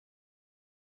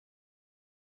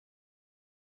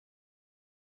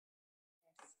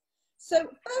So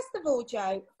first of all,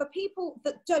 Joe, for people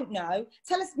that don't know,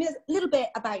 tell us a little bit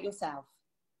about yourself.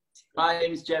 My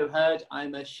name is Joe Hurd.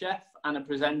 I'm a chef and a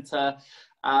presenter.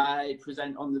 I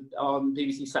present on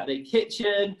BBC Saturday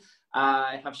Kitchen.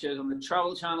 I have shows on the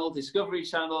Travel Channel, Discovery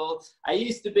Channel. I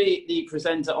used to be the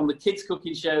presenter on the kids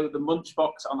cooking show, The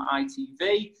Munchbox, on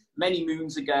ITV many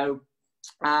moons ago.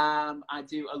 I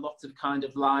do a lot of kind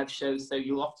of live shows, so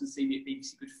you'll often see me at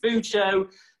BBC Good Food Show,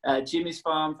 Jimmy's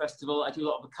Farm Festival. I do a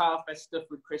lot of the Carfest stuff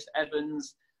with Chris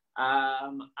Evans.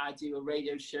 I do a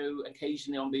radio show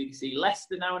occasionally on BBC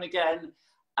Leicester now and again.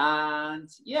 And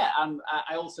yeah,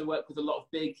 I also work with a lot of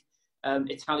big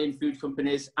Italian food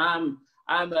companies. I'm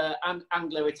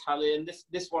Anglo-Italian.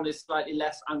 This one is slightly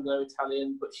less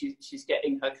Anglo-Italian, but she's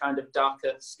getting her kind of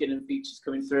darker skin and features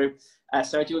coming through.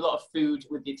 So I do a lot of food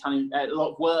with the Italian, a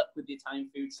lot of work with the Italian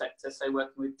food sector. So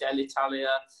working with Dell'Italia,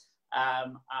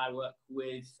 I work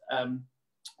with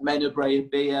Mena Brea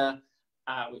Beer,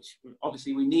 which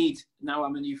obviously we need. Now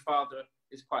I'm a new father,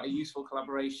 is quite a useful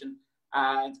collaboration.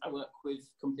 And I work with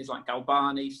companies like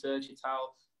Galbani,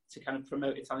 Surgital, to kind of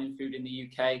promote Italian food in the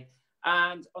UK.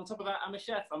 And on top of that, I'm a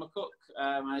chef, I'm a cook.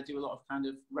 I do a lot of kind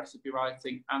of recipe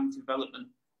writing and development.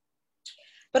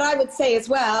 But I would say as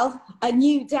well, a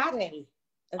new daddy.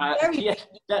 The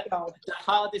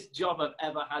hardest job I've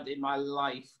ever had in my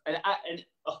life, and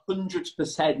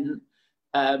 100%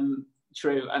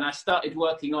 true. And I started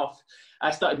working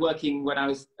when I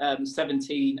was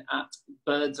 17 at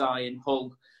Birdseye in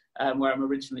Hull, where I'm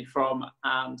originally from.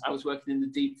 And I was working in the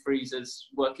deep freezers,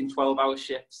 working 12-hour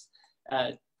shifts,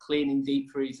 cleaning deep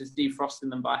freezers, defrosting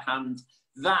them by hand.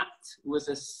 That was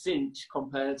a cinch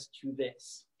compared to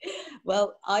this.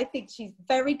 Well, I think she's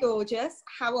very gorgeous.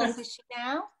 How old is she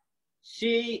now?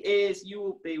 You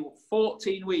will be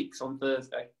 14 weeks on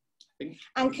Thursday, I think.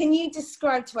 And can you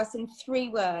describe to us in 3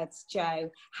 words, Joe,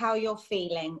 how you're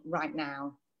feeling right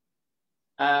now?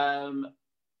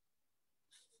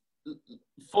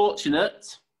 Fortunate,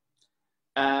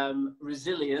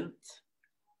 resilient,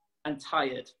 and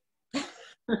tired.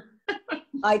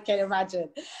 I can imagine.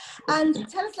 And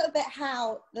tell us a little bit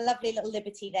how the lovely little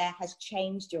Liberty there has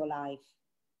changed your life.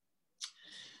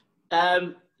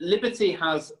 Liberty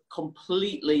has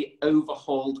completely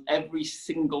overhauled every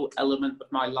single element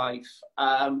of my life.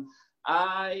 I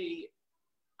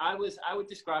would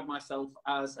describe myself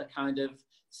as a kind of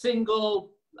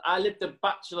single. I lived a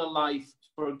bachelor life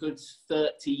for a good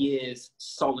 30 years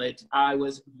solid. I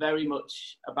was very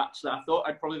much a bachelor. I thought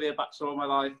I'd probably be a bachelor all my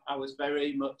life. I was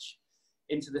very much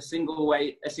into the single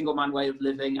man way of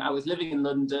living. I was living in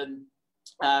London,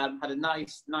 had a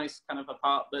nice kind of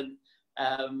apartment,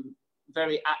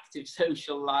 very active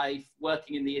social life,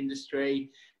 working in the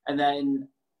industry. And then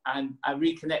I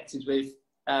reconnected with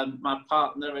my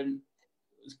partner, and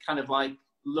it was kind of like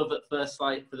love at first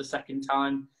sight for the second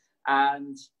time.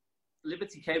 And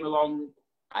Liberty came along,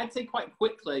 I'd say quite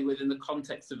quickly within the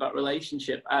context of that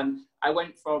relationship. And I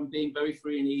went from being very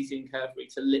free and easy and carefree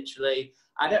to literally,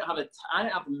 I don't have a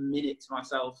minute to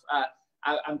myself.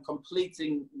 I'm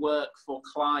completing work for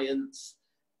clients,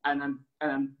 and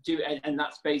and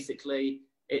that's basically,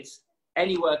 it's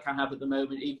any work I have at the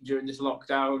moment, even during this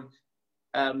lockdown,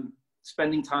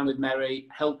 spending time with Mary,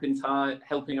 helping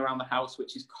around the house,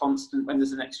 which is constant when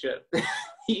there's an extra.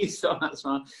 You saw that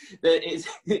smile. It's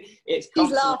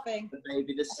He's laughing. The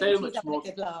baby. There's so much more.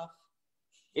 Good laugh.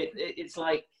 It's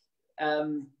like,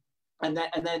 and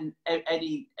then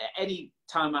any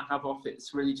time I have off,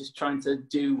 it's really just trying to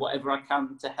do whatever I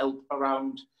can to help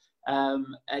around.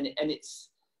 And it's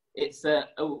it's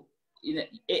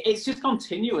just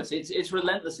continuous. It's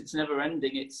relentless. It's never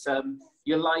ending. It's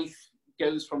your life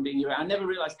goes from being I never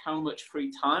realized how much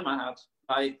free time I had.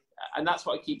 And that's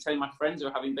what I keep telling my friends who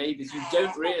are having babies. You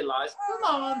don't realize,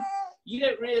 you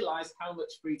don't realize how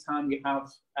much free time you have.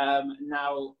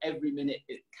 Now every minute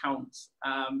it counts.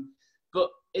 But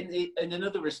in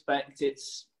another respect,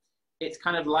 it's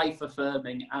kind of life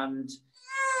affirming. And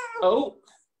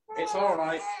it's all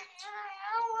right.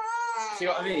 See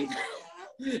what I mean?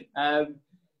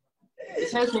 It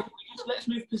says let's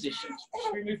move positions.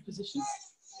 Should we move positions?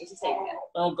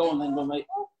 Oh, go on then, mate.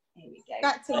 Here we go.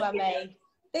 Back to Mummy.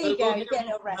 There you go. You're getting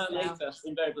a little rest now. Later,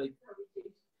 invariably.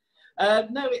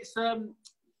 No, it's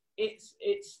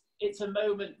a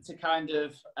moment to kind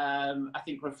of I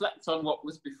think reflect on what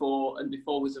was before, and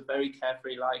before was a very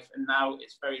carefree life, and now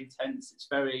it's very intense. It's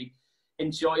very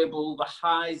enjoyable. The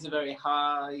highs are very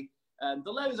high.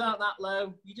 The lows aren't that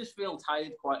low. You just feel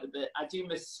tired quite a bit. I do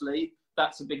miss sleep.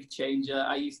 That's a big changer.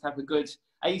 I used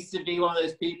to be one of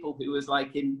those people who was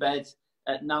like in bed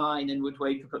at 9 and would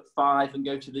wake up at 5 and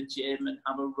go to the gym and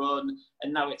have a run.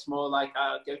 And now it's more like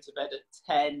I go to bed at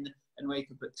 10 and wake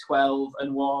up at 12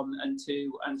 and 1 and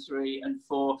 2 and 3 and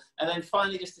 4, and then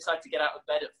finally just decide to get out of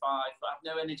bed at 5, but I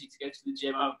have no energy to go to the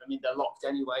gym. I mean, they're locked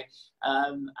anyway,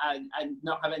 and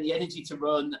not have any energy to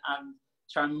run and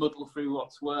try and muddle through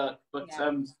what's work. But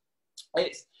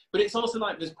it's also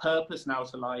like there's purpose now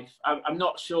to life. I'm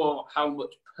not sure how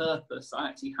much purpose I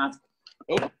actually had.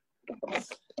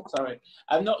 Sorry,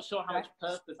 I'm not sure how much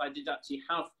purpose I did actually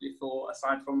have before,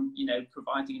 aside from, you know,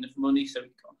 providing enough money so we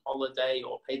could go on holiday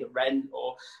or pay the rent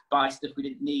or buy stuff we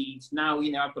didn't need. Now,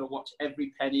 you know, I've got to watch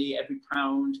every penny, every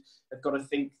pound. I've got to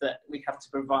think that we have to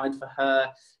provide for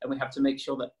her, and we have to make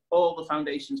sure that all the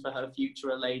foundations for her future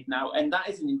are laid now. And that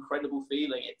is an incredible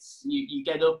feeling. It's you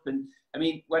get up, and I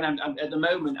mean, when I'm at the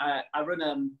moment, I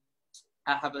run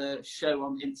I have a show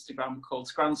on Instagram called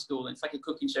Scran School, and it's like a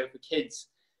cooking show for kids.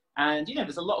 And, you know,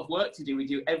 there's a lot of work to do. We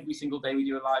do every single day, we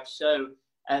do a live show.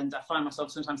 And I find myself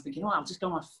sometimes thinking, oh, I'll just go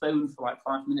on my phone for like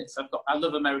 5 minutes. I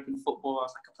love American football. I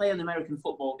was like, I play an American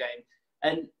football game.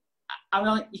 And I'm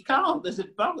like, you can't. There's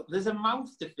a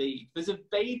mouth to feed. There's a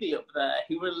baby up there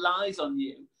who relies on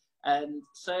you. And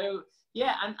so,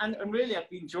 yeah, and really I've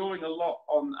been drawing a lot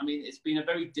on, I mean, it's been a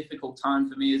very difficult time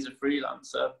for me as a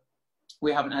freelancer.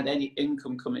 We haven't had any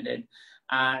income coming in.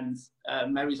 And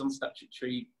Mary's on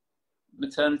statutory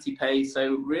maternity pay,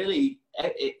 so really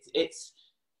it's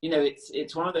you know,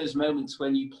 it's one of those moments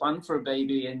when you plan for a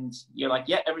baby and you're like,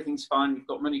 yeah, everything's fine, we've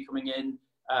got money coming in,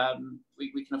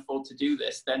 we can afford to do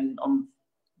this. Then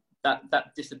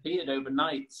that disappeared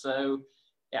overnight. So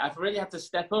yeah, I've really had to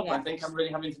step up. I think I'm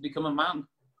really having to become a man.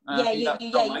 You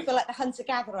feel like the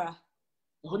hunter-gatherer.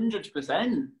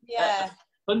 100%.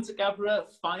 Hunter-gatherer,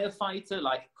 firefighter,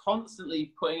 like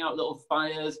constantly putting out little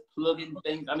fires, plugging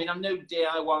things. I mean, I'm no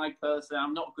DIY person.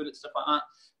 I'm not good at stuff like that.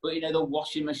 But, you know, the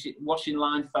washing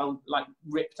line fell, like,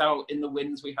 ripped out in the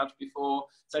winds we had before.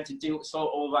 So I had to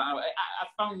sort all that out. I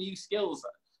found new skills,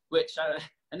 which I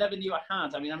never knew I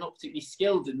had. I mean, I'm not particularly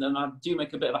skilled in them. I do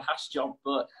make a bit of a hash job,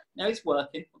 but no, it's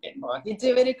working. We're getting by. You're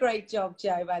doing a great job,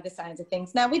 Joe, by the sounds of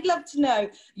things. Now, we'd love to know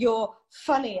your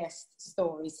funniest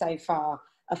story so far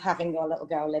of having your little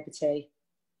girl Liberty.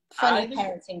 Funny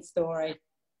parenting story.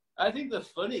 I think the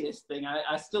funniest thing,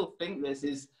 I still think this,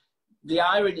 is the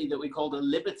irony that we called her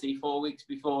Liberty 4 weeks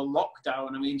before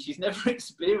lockdown. I mean, she's never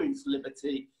experienced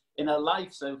liberty in her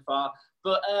life so far,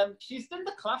 but she's done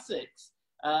the classics.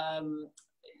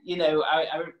 You know,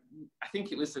 I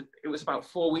think it was about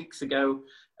 4 weeks ago.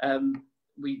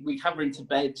 We have her into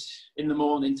bed in the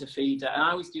morning to feed her, and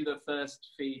I always do the first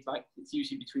feed, like it's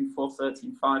usually between 4:30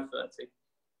 and 5:30.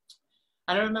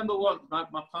 And I remember my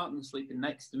partner was sleeping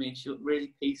next to me, and she looked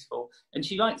really peaceful. And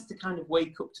she likes to kind of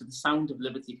wake up to the sound of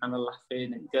Liberty kind of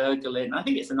laughing and gurgling. I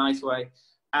think it's a nice way.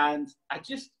 And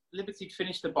Liberty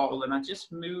finished the bottle, and I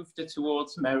just moved her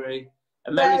towards Mary.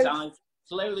 And Mary's eyes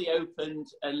slowly opened,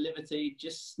 and Liberty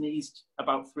just sneezed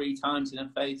about 3 times in her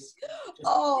face.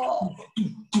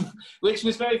 Which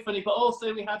was very funny. But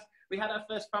also we had our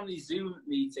first family Zoom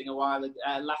meeting a while ago,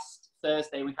 last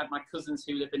Thursday. We had my cousins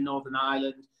who live in Northern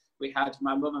Ireland. We had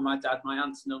my mum and my dad, my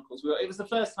aunts and uncles. It was the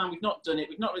first time. We've not done it.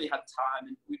 We've not really had time,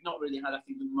 and we've not really had, I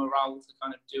think, the morale to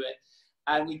kind of do it.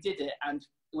 And we did it, and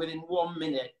within 1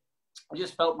 minute, I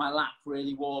just felt my lap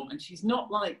really warm. And she's not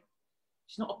a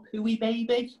pooey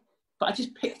baby, but I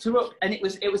just picked her up, and it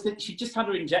was that she just had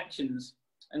her injections,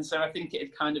 and so I think it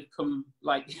had kind of come,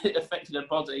 like, it affected her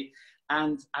body,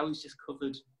 and I was just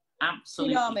covered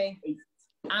absolutely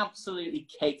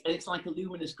caked, and it's like a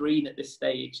luminous green at this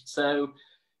stage. So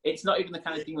it's not even the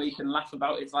kind of thing where you can laugh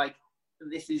about. It's like,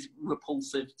 this is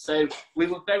repulsive. So we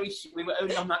were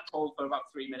only on that call for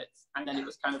about 3 minutes, and then it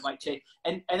was kind of like,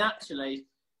 and actually,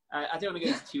 I don't want to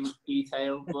go into too much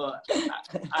detail, but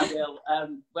I will.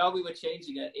 While we were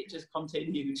changing it just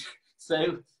continued.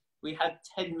 So we had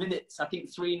 10 minutes, I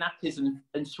think 3 nappies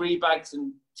and 3 bags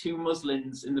and 2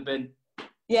 muslins in the bin.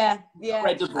 Yeah.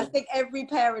 Incredible. I think every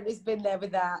parent has been there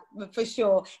with that, for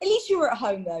sure. At least you were at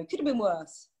home, though. Could have been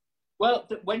worse. Well,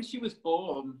 when she was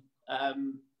born,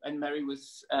 and Mary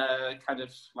was kind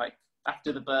of like,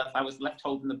 after the birth, I was left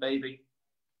holding the baby.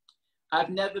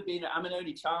 I'm an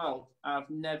only child. I've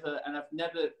never,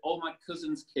 all my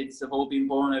cousins' kids have all been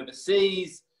born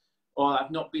overseas, or I've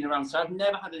not been around. So I've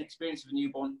never had an experience of a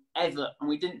newborn ever. And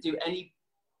we didn't do any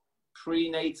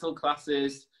prenatal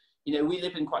classes. You know, we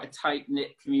live in quite a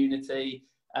tight-knit community.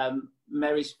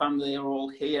 Mary's family are all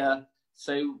here.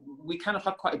 So we kind of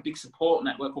had quite a big support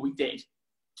network, or we did.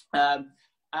 And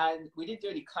we didn't do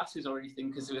any classes or anything,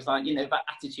 because it was like, you know, that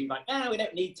attitude, like, we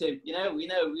don't need to, you know, we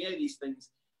know these things.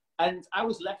 And I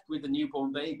was left with a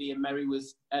newborn baby, and Mary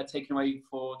was taken away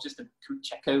for just to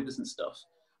check overs and stuff.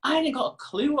 I hadn't got a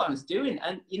clue what I was doing.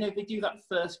 And, you know, they do that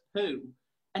first poo,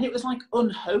 and it was like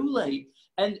unholy.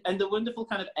 And the wonderful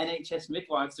kind of NHS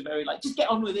midwives are very like, just get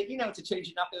on with it, you know, to change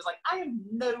your nappy. I was like, I have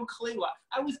no clue.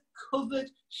 I was covered.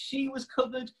 She was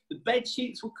covered. The bed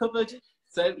sheets were covered.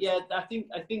 So yeah, I think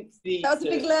that was a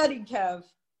big learning curve.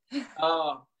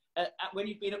 Oh, when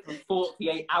you've been up for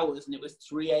 48 hours and it was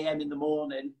 3 a.m. in the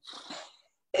morning.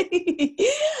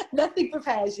 Nothing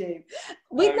prepares you.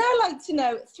 We'd now like to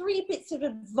know 3 bits of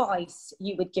advice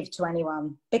you would give to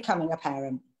anyone becoming a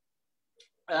parent.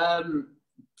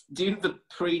 Do the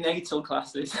prenatal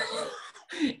classes.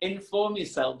 Inform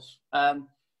yourself.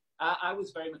 I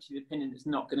was very much of the opinion it's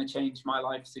not going to change my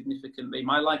life significantly.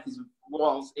 My life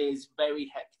is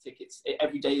very hectic.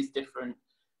 Every day is different.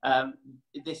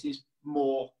 This is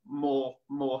more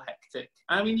hectic.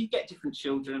 I mean, you get different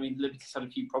children. I mean, Liberty's had a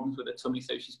few problems with her tummy,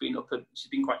 so she's been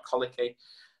quite colicky.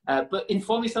 But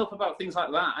inform yourself about things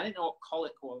like that. I didn't know what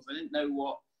colic was. I didn't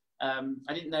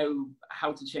know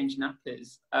how to change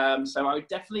nappies. So I would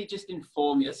definitely just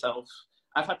inform yourself.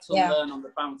 I've had to learn on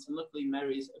the bounce, and luckily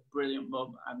Mary's a brilliant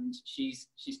mum, and she's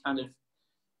kind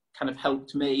of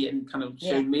helped me and kind of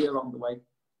shown me along the way.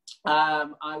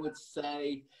 I would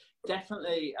say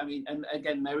definitely, I mean, and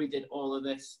again, Mary did all of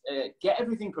this. Get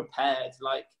everything prepared,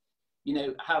 like, you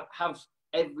know, have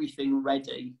everything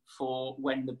ready for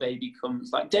when the baby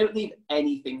comes. Like, don't leave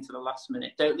anything to the last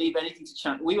minute. Don't leave anything to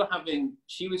chance.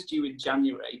 She was due in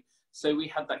January, so we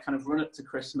had that kind of run up to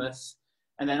Christmas,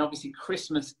 and then obviously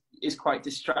Christmas is quite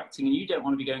distracting, and you don't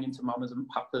want to be going into mamas and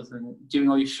papas and doing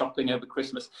all your shopping over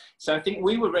Christmas. So I think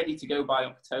we were ready to go by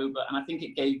October, and I think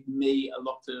it gave me a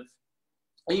lot of,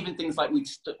 even things like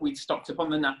we'd stocked up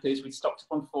on the nappies, we'd stocked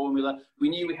up on formula. We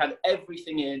knew we had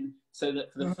everything in, so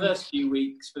that for the first few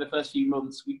weeks, for the first few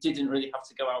months, we didn't really have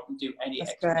to go out and do any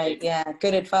extra. That's great, yeah.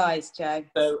 Good advice, Joe.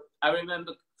 So I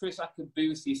remember Chris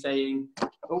Akabusi saying,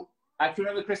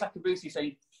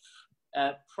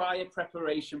 prior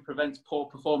preparation prevents poor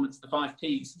performance, the 5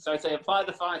 Ps. So I say apply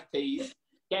the 5 Ps,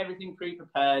 get everything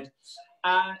pre-prepared.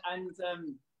 And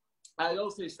I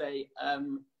also say,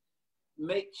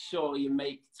 make sure you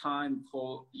make time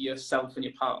for yourself and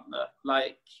your partner.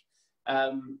 Like,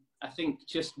 I think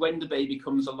just when the baby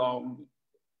comes along,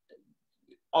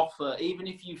 offer, even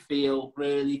if you feel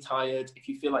really tired, if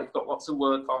you feel like you've got lots of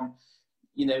work on,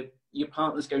 you know, your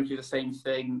partner's going through the same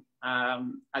thing.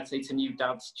 I'd say to new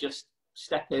dads, just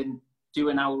step in, do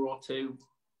an hour or two.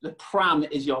 The pram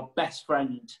is your best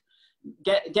friend.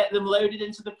 Get them loaded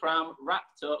into the pram,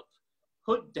 wrapped up,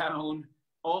 hood down,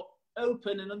 or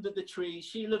open and under the tree.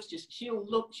 She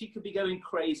could be going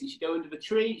crazy. She'd go under the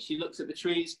tree, she looks at the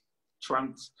trees,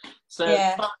 trance. So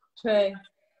yeah, true.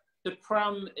 The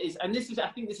pram is, and I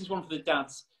think this is one for the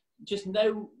dads, just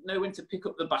know when to pick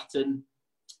up the baton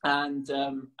and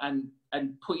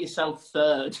put yourself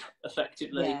third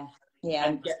effectively. Yeah,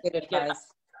 and good advice.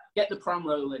 Get the pram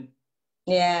rolling.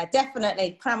 Yeah,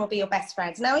 definitely. Pram will be your best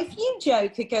friend. Now, if you, Joe,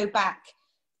 could go back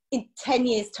in 10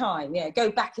 years' time,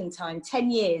 go back in time,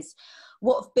 10 years,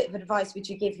 what bit of advice would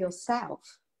you give yourself?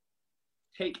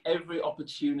 Take every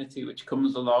opportunity which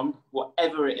comes along,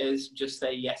 whatever it is, just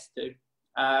say yes to.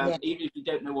 Even if you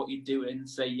don't know what you're doing,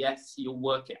 say yes, you'll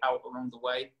work it out along the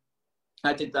way.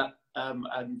 I did that,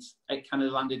 and it kind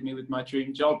of landed me with my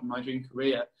dream job, my dream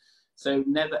career. So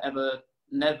never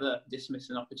dismiss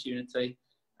an opportunity.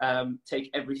 Take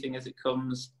everything as it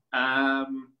comes.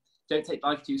 Don't take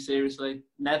life too seriously.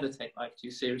 Never take life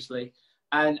too seriously.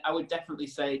 And I would definitely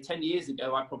say 10 years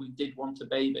ago, I probably did want a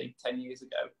baby 10 years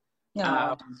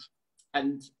ago.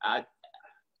 And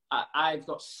I've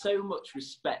got so much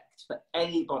respect for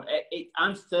anybody.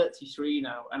 I'm 33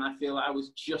 now, and I feel I was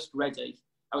just ready.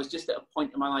 I was just at a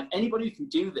point in my life. Anybody who can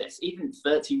do this, even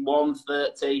 31,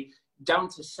 30, down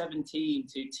to 17,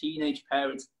 to teenage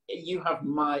parents, you have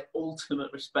my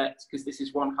ultimate respect, because this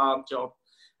is one hard job.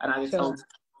 And I told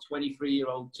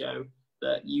 23-year-old Joe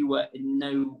that you were in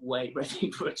no way ready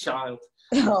for a child.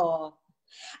 Oh.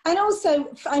 And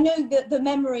also, I know that the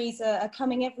memories are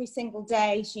coming every single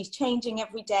day. She's changing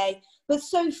every day. But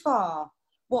so far,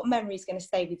 what memory is going to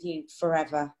stay with you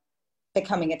forever,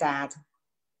 becoming a dad?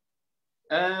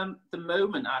 The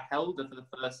moment I held her for the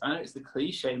first time, I know it's the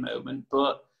cliche moment,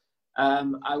 but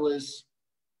I was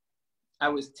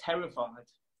terrified.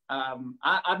 I'm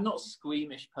not a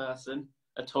squeamish person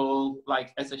at all.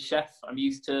 Like, as a chef, I'm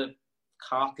used to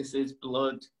carcasses,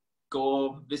 blood,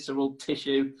 gore, visceral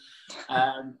tissue.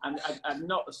 I'm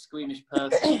not a squeamish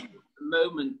person. The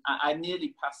moment I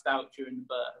nearly passed out during the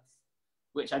birth,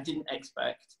 which I didn't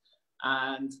expect.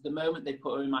 And the moment they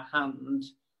put her in my hand,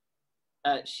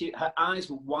 her eyes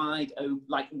were wide open,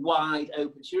 like wide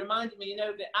open. She reminded me, you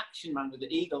know, the Action Man with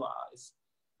the eagle eyes,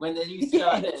 when they used to go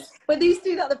like this. When they used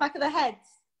to do that at the back of their heads.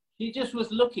 She just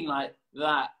was looking like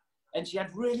that, and she had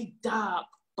really dark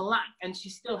black, and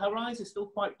her eyes are still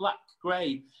quite black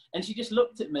grey, and she just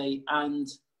looked at me, and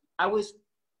I was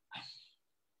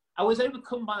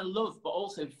overcome by love, but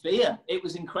also fear. It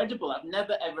was incredible. I've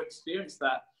never ever experienced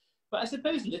that. But I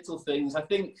suppose little things. I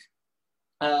think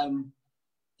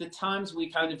the times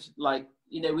we kind of like,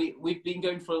 you know, we've been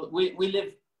going for, we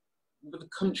live, the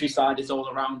countryside is all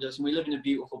around us, and we live in a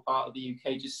beautiful part of the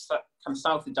UK, just kind of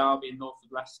south of Derby and north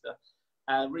of Leicester.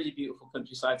 Really beautiful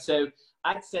countryside. So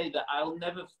I'd say that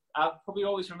I'll probably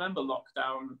always remember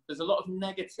lockdown. There's a lot of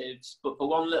negatives, but for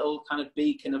one little kind of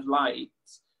beacon of light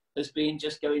has been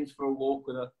just going for a walk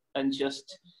with her and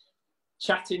just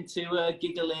chatting to her,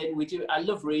 giggling. I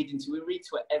love reading to her. We read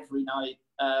to her every night,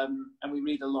 and we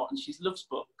read a lot, and she loves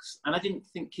books. And I didn't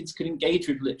think kids could engage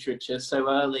with literature so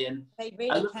early. And they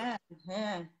really can.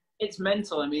 Yeah. It's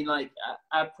mental. I mean, like,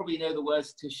 I probably know the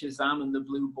words to Shazam and the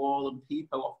Blue Ball and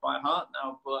Peepo off by heart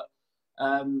now, but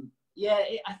yeah,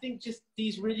 I think just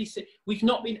these really, we've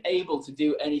not been able to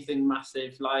do anything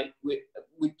massive. Like, we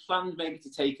planned maybe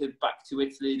to take her back to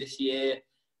Italy this year.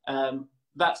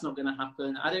 That's not going to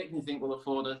happen. I don't even think we'll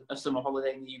afford a summer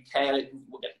holiday in the UK. I don't think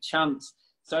we'll get a chance.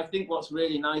 So I think what's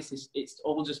really nice is it's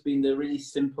all just been the really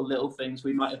simple little things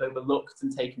we might have overlooked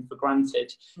and taken for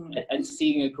granted, and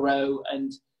seeing her grow.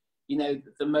 And, you know,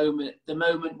 the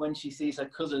moment when she sees her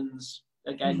cousins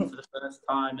again for the first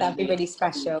time. That'd be really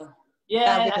special.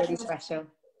 Yeah, that'd be really special.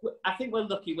 I think we're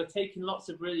lucky. We're taking lots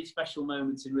of really special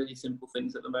moments in really simple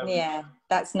things at the moment. Yeah,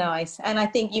 that's nice. And I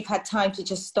think you've had time to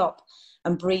just stop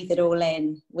and breathe it all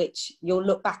in, which you'll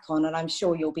look back on, and I'm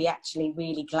sure you'll be actually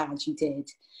really glad you did.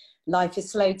 Life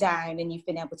has slowed down, and you've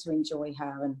been able to enjoy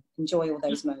her and enjoy all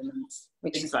those moments,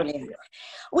 which is brilliant.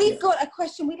 We've got a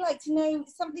question. We'd like to know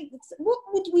something. What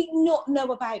would we not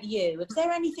know about you? Is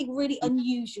there anything really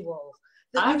unusual?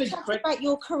 You've chatted about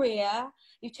your career.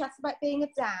 You've chatted about being a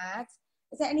dad.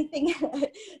 Is there anything?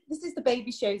 This is the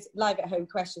baby show's live at home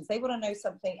questions. They want to know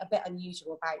something a bit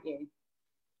unusual about you.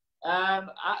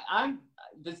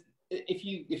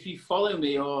 If you follow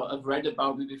me or have read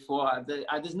about me before,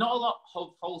 there's not a lot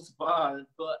of false bar,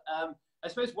 but I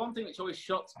suppose one thing which always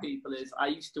shocks people is I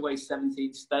used to weigh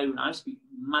 17 stone. I used to be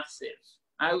massive.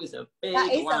 I was a big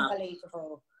That is lad.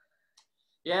 Unbelievable.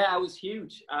 Yeah, I was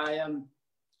huge.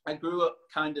 I grew up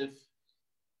kind of,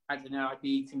 I don't know, I'd be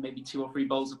eating maybe 2 or 3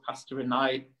 bowls of pasta a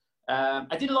night.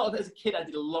 I did a lot of, as a kid, I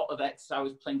did a lot of exercise. I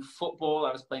was playing football,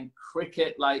 I was playing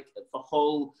cricket, like for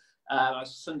whole, I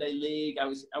was Sunday league, I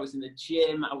was in the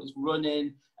gym, I was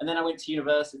running, and then I went to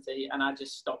university and I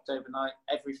just stopped overnight,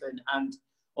 everything, and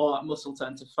all that muscle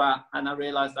turned to fat, and I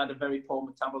realised I had a very poor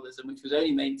metabolism, which was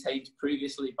only maintained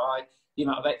previously by the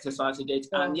amount of exercise I did.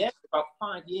 And yeah, for about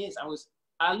 5 years,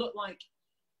 I looked like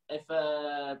if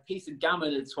a piece of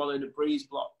gammon had swallowed a breeze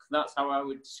block. That's how I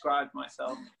would describe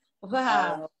myself.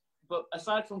 Wow. But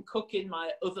aside from cooking,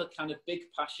 my other kind of big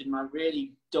passion, my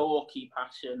really dorky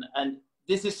passion, and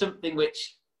this is something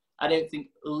which I don't think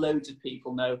loads of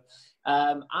people know.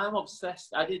 I'm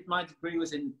obsessed. My degree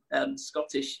was in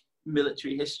Scottish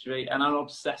military history, and I'm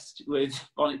obsessed with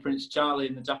Bonnie Prince Charlie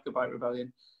and the Jacobite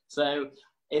Rebellion. So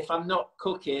if I'm not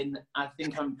cooking, I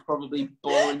think I'm probably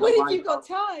boring. When have you got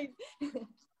time?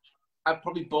 I'm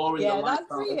probably boring the life out. Yeah, that's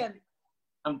brilliant.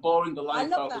 I'm boring the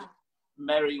life out of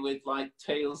Mary with like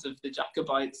tales of the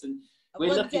Jacobites, and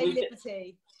we're lucky.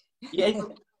 Liberty. Yeah.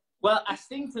 Well, I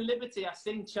sing to Liberty. I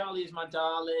sing Charlie is my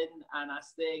darling, and I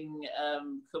sing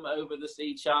Come Over the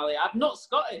Sea, Charlie. I'm not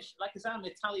Scottish. Like I said, I'm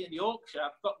Italian Yorkshire.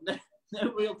 I've got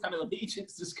no real kind of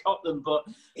allegiance to Scotland, but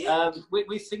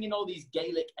we're singing all these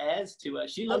Gaelic airs to her.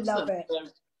 She loves them. So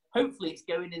hopefully it's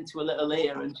going into a little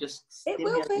ear and just... It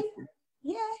will be.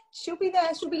 Yeah, she'll be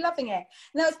there. She'll be loving it.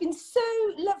 Now, it's been so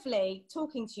lovely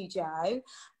talking to you, Joe.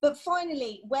 But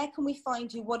finally, where can we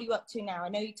find you? What are you up to now? I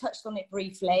know you touched on it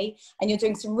briefly, and you're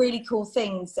doing some really cool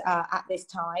things at this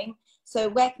time. So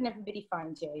where can everybody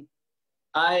find you?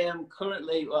 I am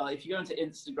currently, well, if you go into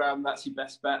Instagram, that's your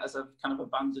best bet, as I've kind of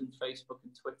abandoned Facebook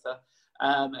and Twitter.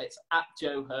 It's at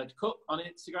Joe Hurd Cook on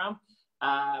Instagram.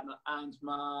 And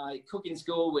my cooking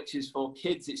school, which is for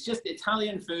kids, it's just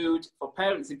Italian food for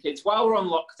parents and kids. While we're on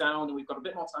lockdown and we've got a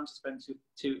bit more time to spend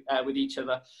with each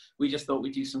other, we just thought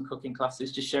we'd do some cooking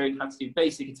classes, just showing how to do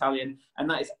basic Italian, and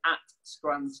that is at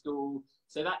Scran School.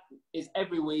 So that is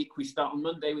every week. We start on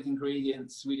Monday with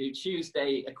ingredients, we do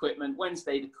Tuesday equipment,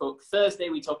 Wednesday to cook, Thursday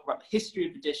we talk about the history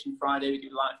of the dish, and Friday we do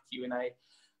live Q&A.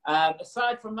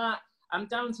 Aside from that, I'm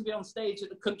down to be on stage at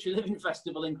the Country Living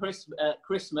Festival in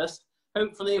Christmas.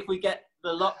 hopefully if we get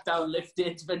the lockdown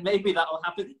lifted, then maybe that'll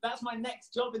happen. That's my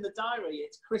next job in the diary.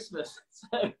 It's Christmas.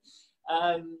 So,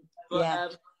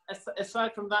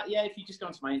 aside from that, yeah, if you just go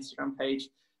onto my Instagram page,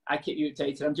 I keep you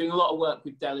updated. I'm doing a lot of work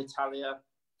with Del Italia.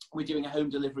 We're doing a home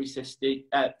delivery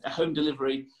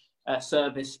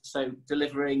service, so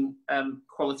delivering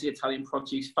quality Italian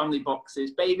produce, family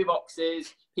boxes, baby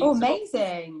boxes, pizza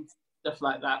amazing boxes, stuff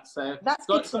like that. So that's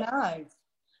good to know.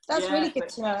 That's really good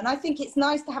to know. And I think it's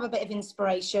nice to have a bit of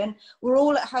inspiration. We're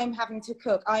all at home having to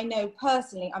cook. I know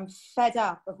personally, I'm fed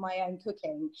up of my own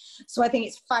cooking. So I think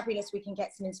it's fabulous we can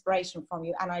get some inspiration from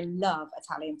you. And I love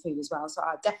Italian food as well. So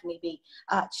I'll definitely be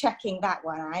checking that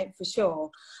one out for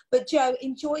sure. But Joe,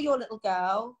 enjoy your little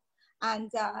girl.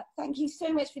 And thank you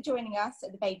so much for joining us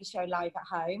at the Baby Show Live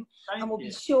at Home. And we'll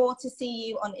be sure to see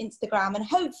you on Instagram and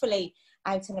hopefully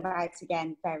out and about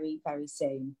again very, very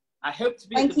soon. I hope to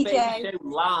be at the Baby Show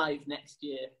Live next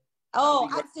year. Oh,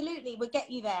 absolutely. We'll get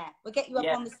you there. We'll get you up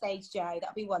on the stage, Joe.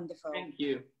 That'll be wonderful. Thank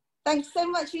you. Thanks so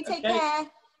much. You take care.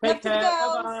 Take care. Love to the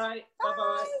girls. Bye-bye.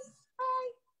 Bye-bye.